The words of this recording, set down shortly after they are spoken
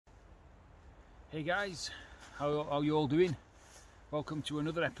Hey guys, how you all doing? Welcome to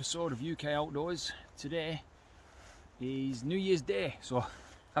another episode of UK Outdoors. Today is New Year's Day, so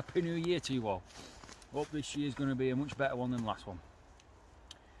Happy New Year to you all. Hope this year is going to be a much better one than the last one.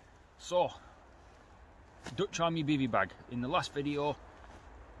 So, Dutch Army bivvy bag. In the last video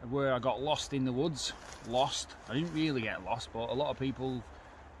where I got lost in the woods, I didn't really get lost, but a lot of people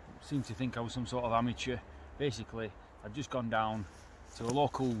seem to think I was some sort of amateur. Basically, I'd just gone down to a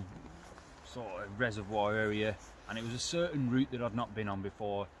local sort of reservoir area, and it was a certain route that I'd not been on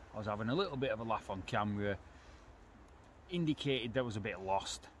before. I was having a little bit of a laugh on camera, indicated that I was a bit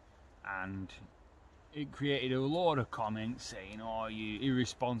lost, and it created a lot of comments saying, "Oh, you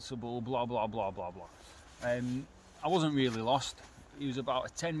irresponsible, blah blah blah blah blah." I wasn't really lost. It was about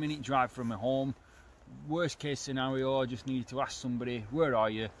a 10-minute drive from my home. Worst case scenario, I just needed to ask somebody, "Where are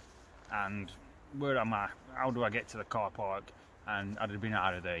you?" and "Where am I? How do I get to the car park?" and I'd have been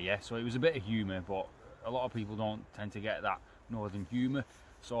out of there. Yeah, so it was a bit of humour, but a lot of people don't tend to get that northern humour,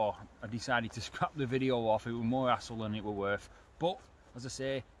 so I decided to scrap the video off. It was more hassle than it was worth. But as I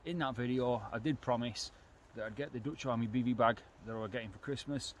say, in that video I did promise that I'd get the Dutch Army bivvy bag that I was getting for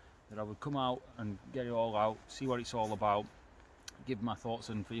Christmas, that I would come out and get it all out, see what it's all about, give my thoughts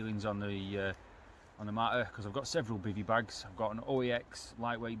and feelings on the matter, because I've got several bivvy bags. I've got an OEX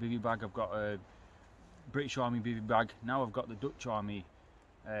lightweight bivvy bag, I've got a British Army bivvy bag, now I've got the Dutch Army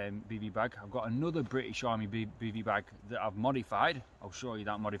bivvy bag. I've got another British Army bivvy bag that I've modified. I'll show you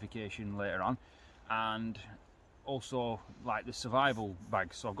that modification later on, and also like the survival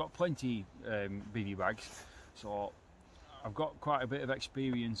bags. So I've got plenty bivvy bags, so I've got quite a bit of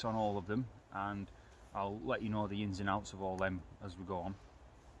experience on all of them, and I'll let you know the ins and outs of all them as we go on.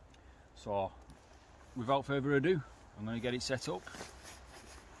 So without further ado, I'm going to get it set up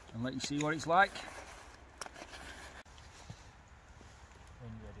and let you see what it's like. When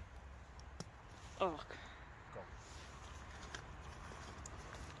you're ready. Oh. Go.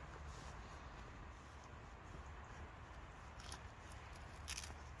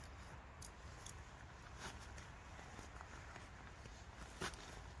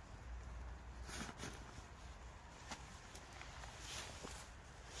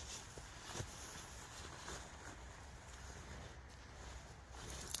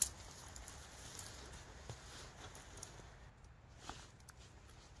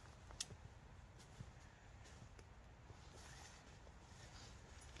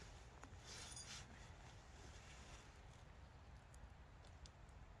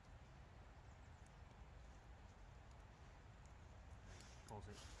 Pause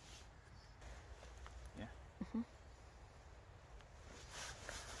it. Yeah. Mm-hmm.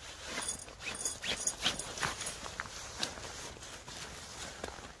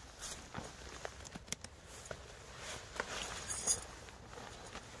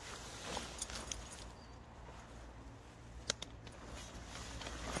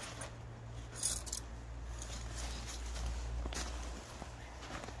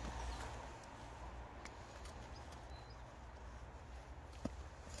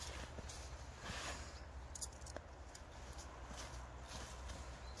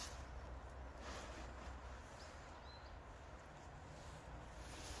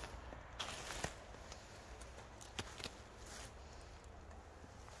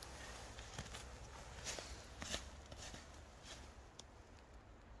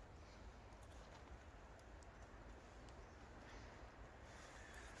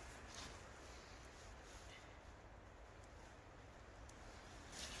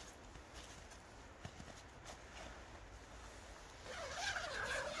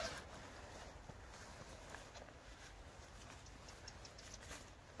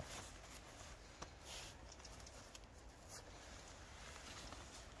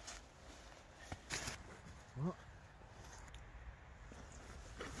 What?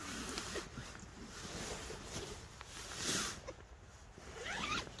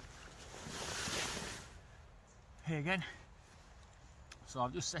 Hey again. So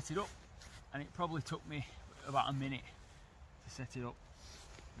I've just set it up, and it probably took me about a minute to set it up.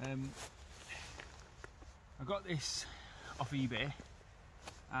 I got this off eBay,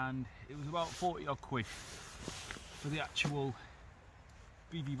 and it was about 40 odd quid for the actual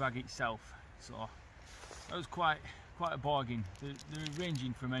bivvy bag itself. So that was quite a bargain. They're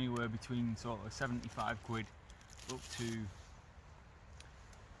ranging from anywhere between sort of 75 quid up to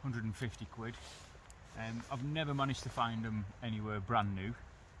 150 quid. I've never managed to find them anywhere brand new.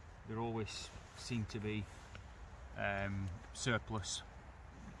 There always seem to be surplus,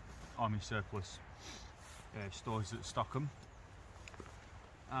 army surplus stores that stock them.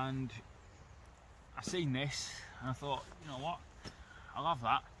 And I seen this and I thought, you know what, I'll have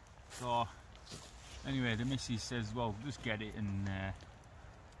that. So Anyway, the missus says, well, just get it, and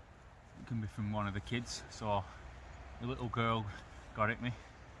it can be from one of the kids. So the little girl got it me.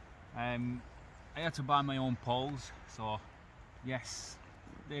 I had to buy my own poles, so yes,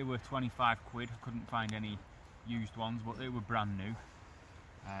 they were 25 quid. I couldn't find any used ones, but they were brand new.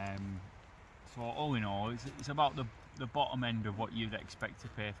 So all in all, it's about the bottom end of what you'd expect to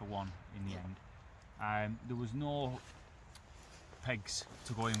pay for one in the end. There was no pegs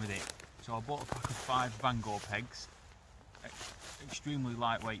to go in with it, so I bought a pack of 5 Van Gogh pegs, extremely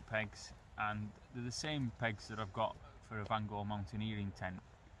lightweight pegs, and they're the same pegs that I've got for a Van Gogh mountaineering tent.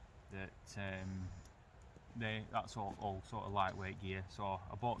 That's all sort of lightweight gear. So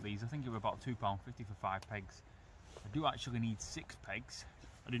I bought these. I think it was about £2.50 for 5 pegs. I do actually need 6 pegs.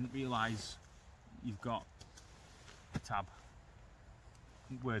 I didn't realise you've got a tab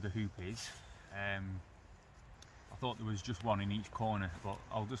where the hoop is. I thought there was just one in each corner, but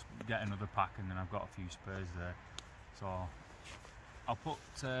I'll just get another pack, and then I've got a few spares there. So I'll put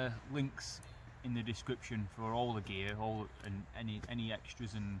links in the description for all the gear, and any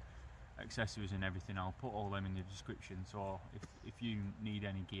extras and accessories and everything. I'll put all them in the description, so if you need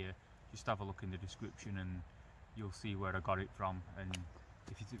any gear, just have a look in the description and you'll see where I got it from, and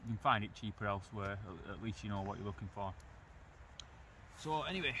if you can find it cheaper elsewhere, at least you know what you're looking for. So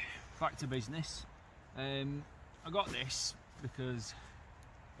anyway, back to business. I got this because,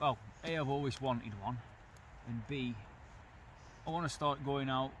 well, A, I've always wanted one, and B, I want to start going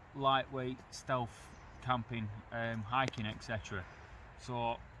out lightweight, stealth camping, hiking, etc.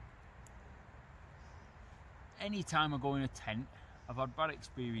 So anytime I go in a tent, I've had bad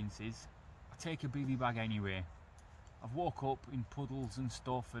experiences, I take a bivvy bag anyway. I've woke up in puddles and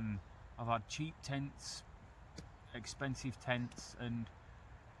stuff, and I've had cheap tents, expensive tents, and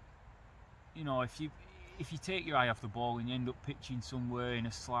you know, if you take your eye off the ball and you end up pitching somewhere in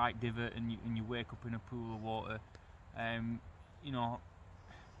a slight divot, and you wake up in a pool of water, you know,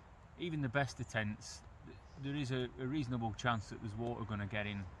 even the best of tents, there is a reasonable chance that there's water going to get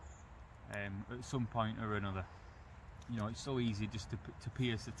in at some point or another. You know, it's so easy just to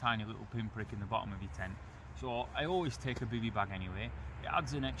pierce a tiny little pinprick in the bottom of your tent. So I always take a bivvy bag anyway. It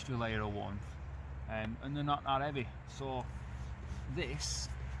adds an extra layer of warmth, and they're not that heavy. So this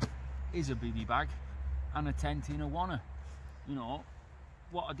is a bivvy bag and a tent in a wanna. You know,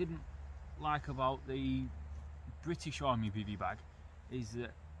 what I didn't like about the British Army bivvy bag is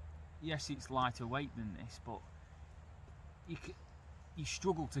that, yes, it's lighter weight than this, but you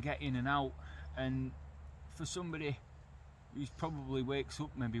struggle to get in and out, and for somebody who probably wakes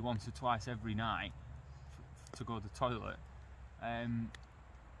up maybe once or twice every night to go to the toilet,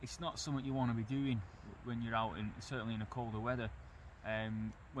 it's not something you want to be doing when you're out, certainly in a colder weather,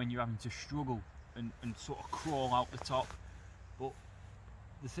 when you're having to struggle and sort of crawl out the top. But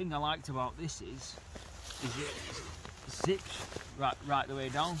the thing I liked about this is it zips right the way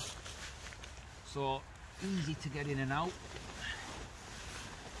down, so easy to get in and out.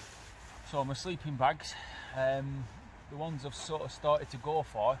 So my sleeping bags, the ones I've sort of started to go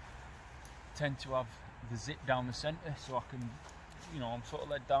for, tend to have the zip down the centre, so I can, you know, I'm sort of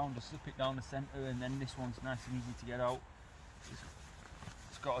let down to slip it down the centre, and then this one's nice and easy to get out.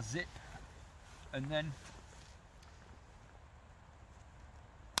 It's got a zip, and then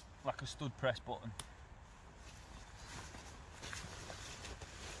like a stud press button.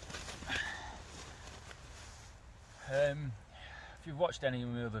 If you've watched any of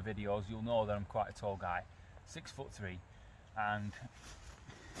my other videos, you'll know that I'm quite a tall guy, 6'3", and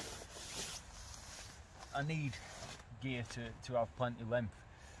I need gear to have plenty of length.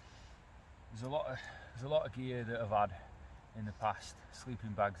 There's a lot of gear that I've had in the past,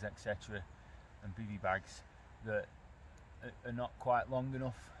 sleeping bags, etc., and bivvy bags that are not quite long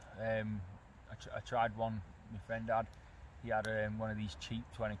enough. I tried one my friend had. He had one of these cheap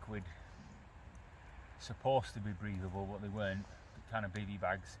 20 quid, supposed to be breathable, but they weren't, kind of bivvy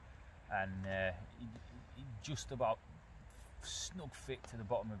bags, and it just about snug fit to the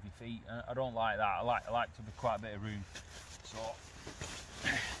bottom of your feet, and I don't like that. I like to be quite a bit of room. So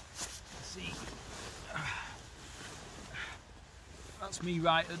see, that's me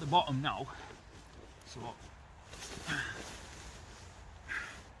right at the bottom now. So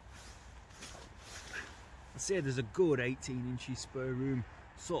I'd say there's a good 18 inches spare room.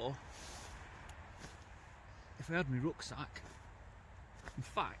 So if I had my rucksack, in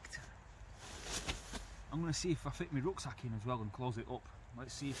fact, I'm going to see if I fit my rucksack in as well and close it up.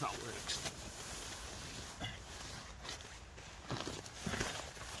 Let's see if that works.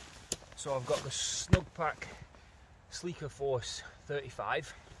 So I've got the Snugpack Sleeker Force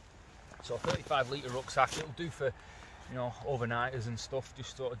 35. So 35 litre rucksack. It'll do for, you know, overnighters and stuff,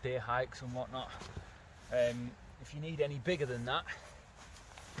 just sort of day hikes and whatnot. If you need any bigger than that,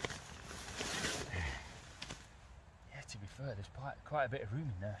 yeah, to be fair, there's quite a bit of room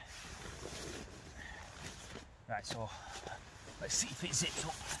in there. Right, so let's see if it zips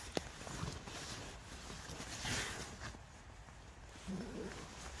up.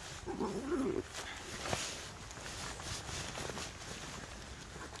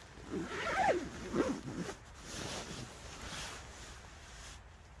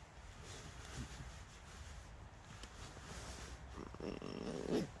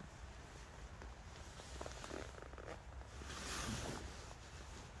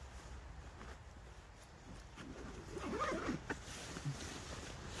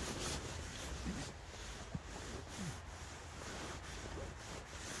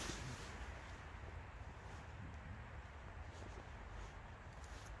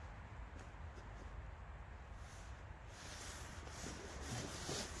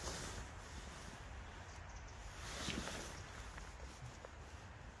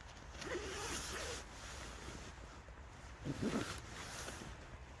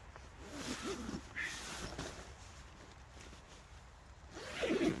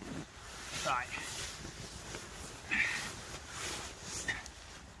 Right,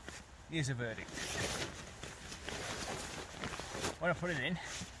 here's a verdict. When I put it in,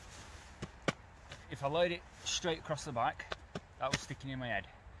 if I laid it straight across the back, that was sticking in my head.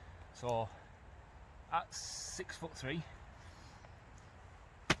 So at 6'3",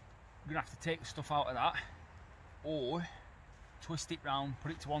 I'm gonna have to take the stuff out of that, or twist it round,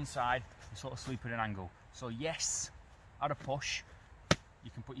 put it to one side, and sort of sleep at an angle. So yes, at a push,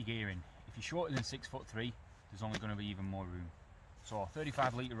 you can put your gear in. If you're shorter than 6'3", there's only going to be even more room. So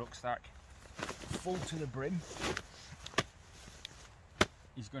 35 litre rucksack, full to the brim,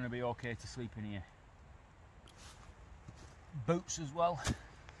 is going to be okay to sleep in here. Boots as well.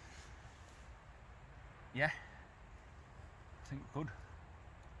 Yeah, I think good.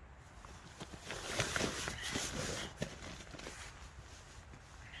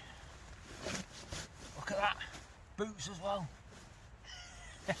 Look at that, boots as well.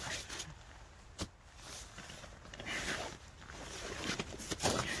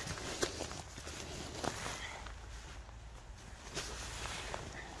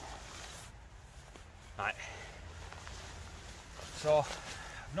 Right, so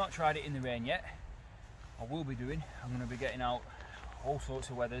I've not tried it in the rain yet. I will be doing. I'm going to be getting out all sorts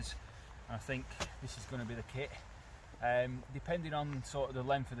of weathers, and I think this is going to be the kit. Depending on sort of the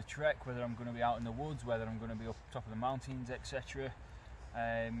length of the trek, whether I'm going to be out in the woods, whether I'm going to be up top of the mountains, etc.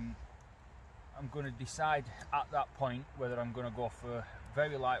 I'm going to decide at that point whether I'm going to go for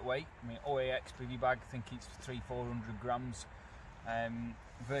very lightweight. I mean, OAX Bivvy bag, I think it's 300-400 grams,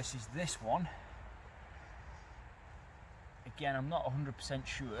 versus this one. Again, I'm not 100%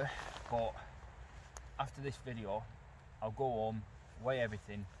 sure, but after this video, I'll go home, weigh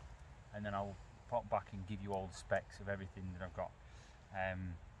everything, and then I'll pop back and give you all the specs of everything that I've got.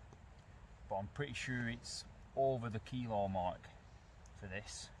 But I'm pretty sure it's over the kilo mark for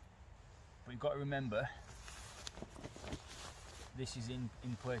this. But you've got to remember, this is in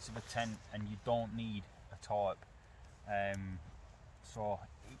place of a tent, and you don't need a tarp. So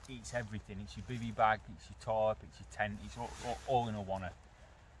it's everything. It's your bivvy bag, it's your tarp, it's your tent, it's all in a oneer.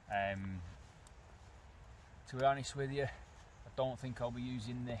 To be honest with you, I don't think I'll be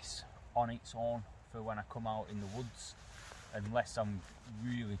using this on its own for when I come out in the woods, unless I'm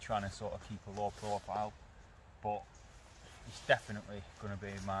really trying to sort of keep a low profile. But it's definitely going to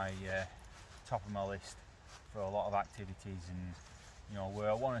be my top of my list for a lot of activities, and you know, where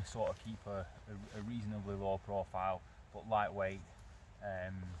I want to sort of keep a reasonably low profile but lightweight,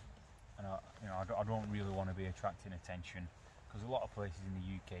 and I don't really want to be attracting attention, because a lot of places in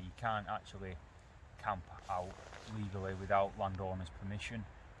the UK you can't actually camp out legally without landowners' permission.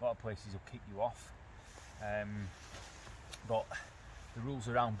 A lot of places will kick you off. But the rules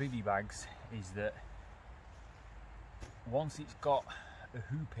around bivvy bags is that once it's got a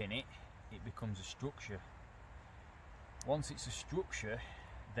hoop in it, it becomes a structure. Once it's a structure,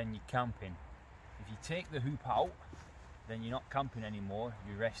 then you're camping. If you take the hoop out, then you're not camping anymore,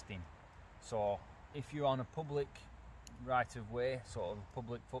 you're resting. So if you're on a public right of way, sort of a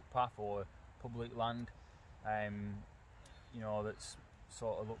public footpath or public land, you know, that's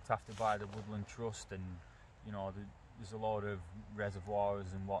sort of looked after by the Woodland Trust, and you know, there's a lot of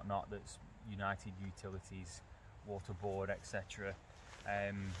reservoirs and whatnot that's United Utilities, Water Board, etc.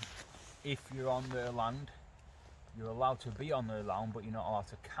 If you're on their land, you're allowed to be on their land, but you're not allowed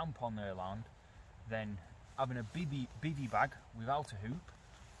to camp on their land. Then having a bivvy bag without a hoop,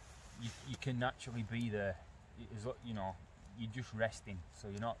 you can actually be there. You know, you're just resting, so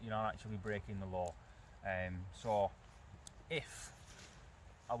you're not actually breaking the law. So if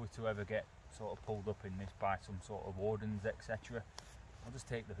I were to ever get sort of pulled up in this by some sort of wardens, etc., I'll just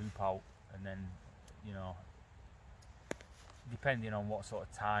take the hoop out, and then, you know, depending on what sort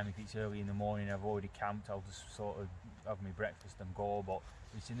of time, if it's early in the morning, I've already camped, I'll just sort of have my breakfast and go. But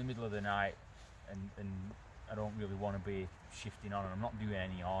if it's in the middle of the night and I don't really want to be shifting on, and I'm not doing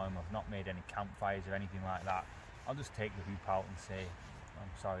any harm, I've not made any campfires or anything like that, I'll just take the hoop out and say,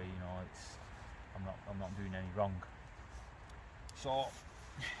 I'm sorry, you know, I'm not doing any wrong. So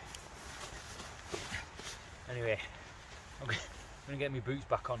anyway, I'm going to get my boots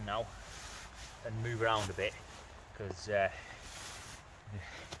back on now and move around a bit, because the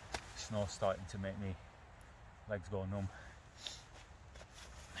snow's starting to make me legs go numb.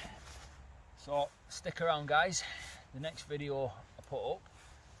 So stick around, guys. The next video I put up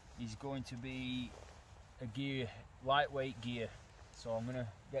is going to be a gear, lightweight gear. So I'm going to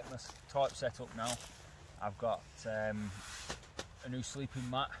get my tarp set up now. I've got a new sleeping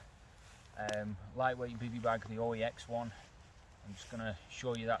mat, lightweight bivvy bag, the OEX one. I'm just going to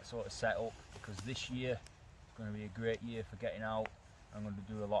show you that sort of setup, because this year is going to be a great year for getting out. I'm going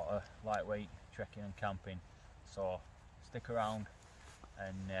to do a lot of lightweight trekking and camping. So stick around,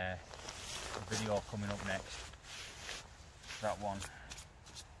 and a video coming up next. That one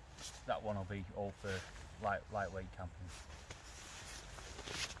will be all for lightweight camping.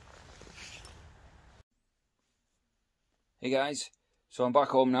 Hey guys, so I'm back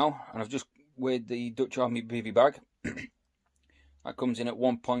home now, and I've just weighed the Dutch Army bivvy bag. That comes in at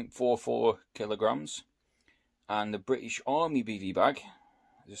 1.44 kilograms, and the British Army bivvy bag,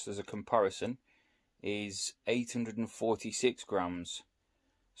 just as a comparison, is 846 grams.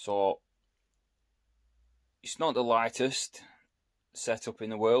 So it's not the lightest setup in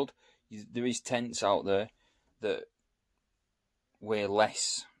the world. There is tents out there that weigh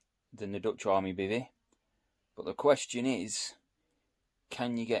less than the Dutch Army bivvy, but the question is,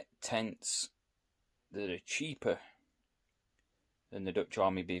 can you get tents that are cheaper than the Dutch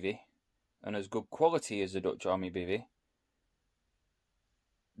Army bivvy and as good quality as the Dutch Army bivvy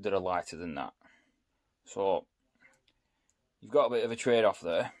that are lighter than that? So you've got a bit of a trade-off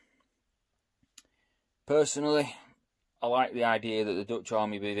there. Personally, I like the idea that the Dutch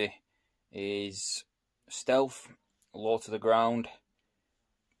Army bivvy is stealth, low to the ground.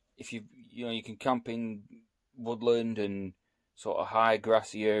 If you can camp in woodland and sort of high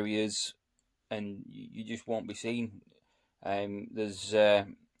grassy areas, and you just won't be seen. There's I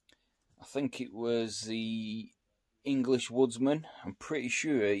think it was the English woodsman, I'm pretty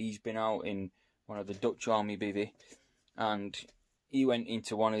sure he's been out in one of the Dutch Army bivvy, and he went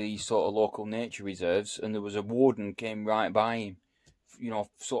into one of these sort of local nature reserves, and there was a warden came right by him, you know,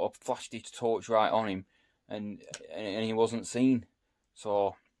 sort of flashed his torch right on him, and he wasn't seen.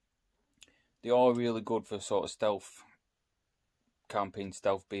 So they are really good for sort of stealth camping,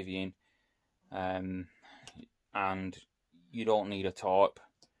 stealth bivvying, and you don't need a tarp.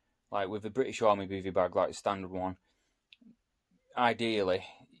 Like with the British Army bivvy bag, like the standard one, ideally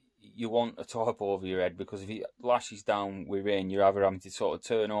you want a tarp over your head, because if it lashes down with rain, you're either having to sort of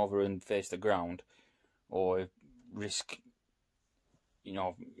turn over and face the ground, or risk, you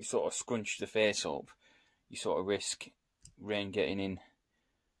know, you sort of scrunch the face up, you sort of risk rain getting in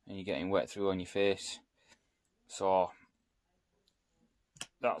and you're getting wet through on your face. So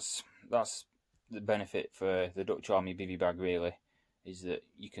that's the benefit for the Dutch Army bivvy bag, really, is that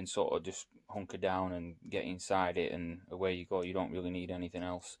you can sort of just hunker down and get inside it, and away you go. You don't really need anything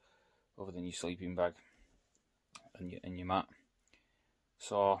else other than your sleeping bag and your mat.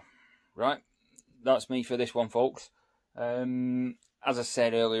 So, right, that's me for this one, folks. As I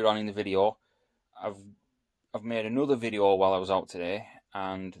said earlier on in the video, I've made another video while I was out today,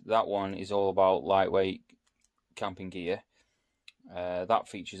 and that one is all about lightweight camping gear. That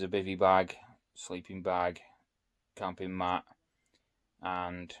features a bivvy bag, sleeping bag, camping mat,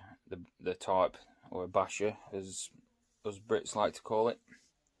 and the tarp, or a basher, as us Brits like to call it.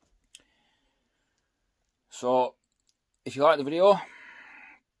 So if you like the video,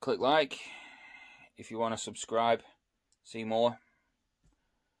 click like. If you want to subscribe, see more,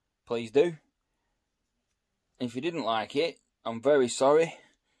 please do. And if you didn't like it, I'm very sorry,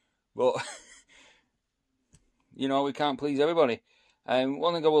 but you know, we can't please everybody.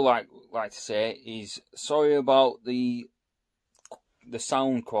 One thing I would like to say is sorry about the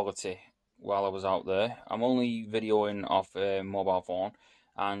sound quality while I was out there. I'm only videoing off a mobile phone,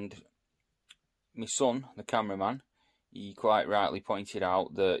 and my son, the cameraman, he quite rightly pointed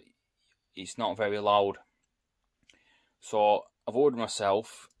out that it's not very loud. So I've ordered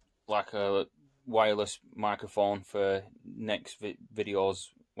myself like a wireless microphone for next videos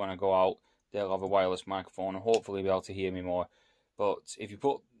when I go out, they'll have a wireless microphone and hopefully be able to hear me more. But if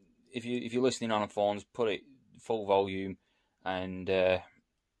you're listening on a phone, put it full volume, and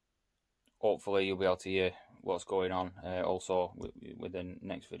hopefully you'll be able to hear what's going on also with the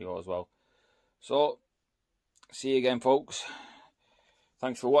next video as well. So see you again, folks.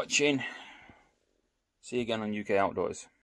 Thanks for watching. See you again on UK Outdoors.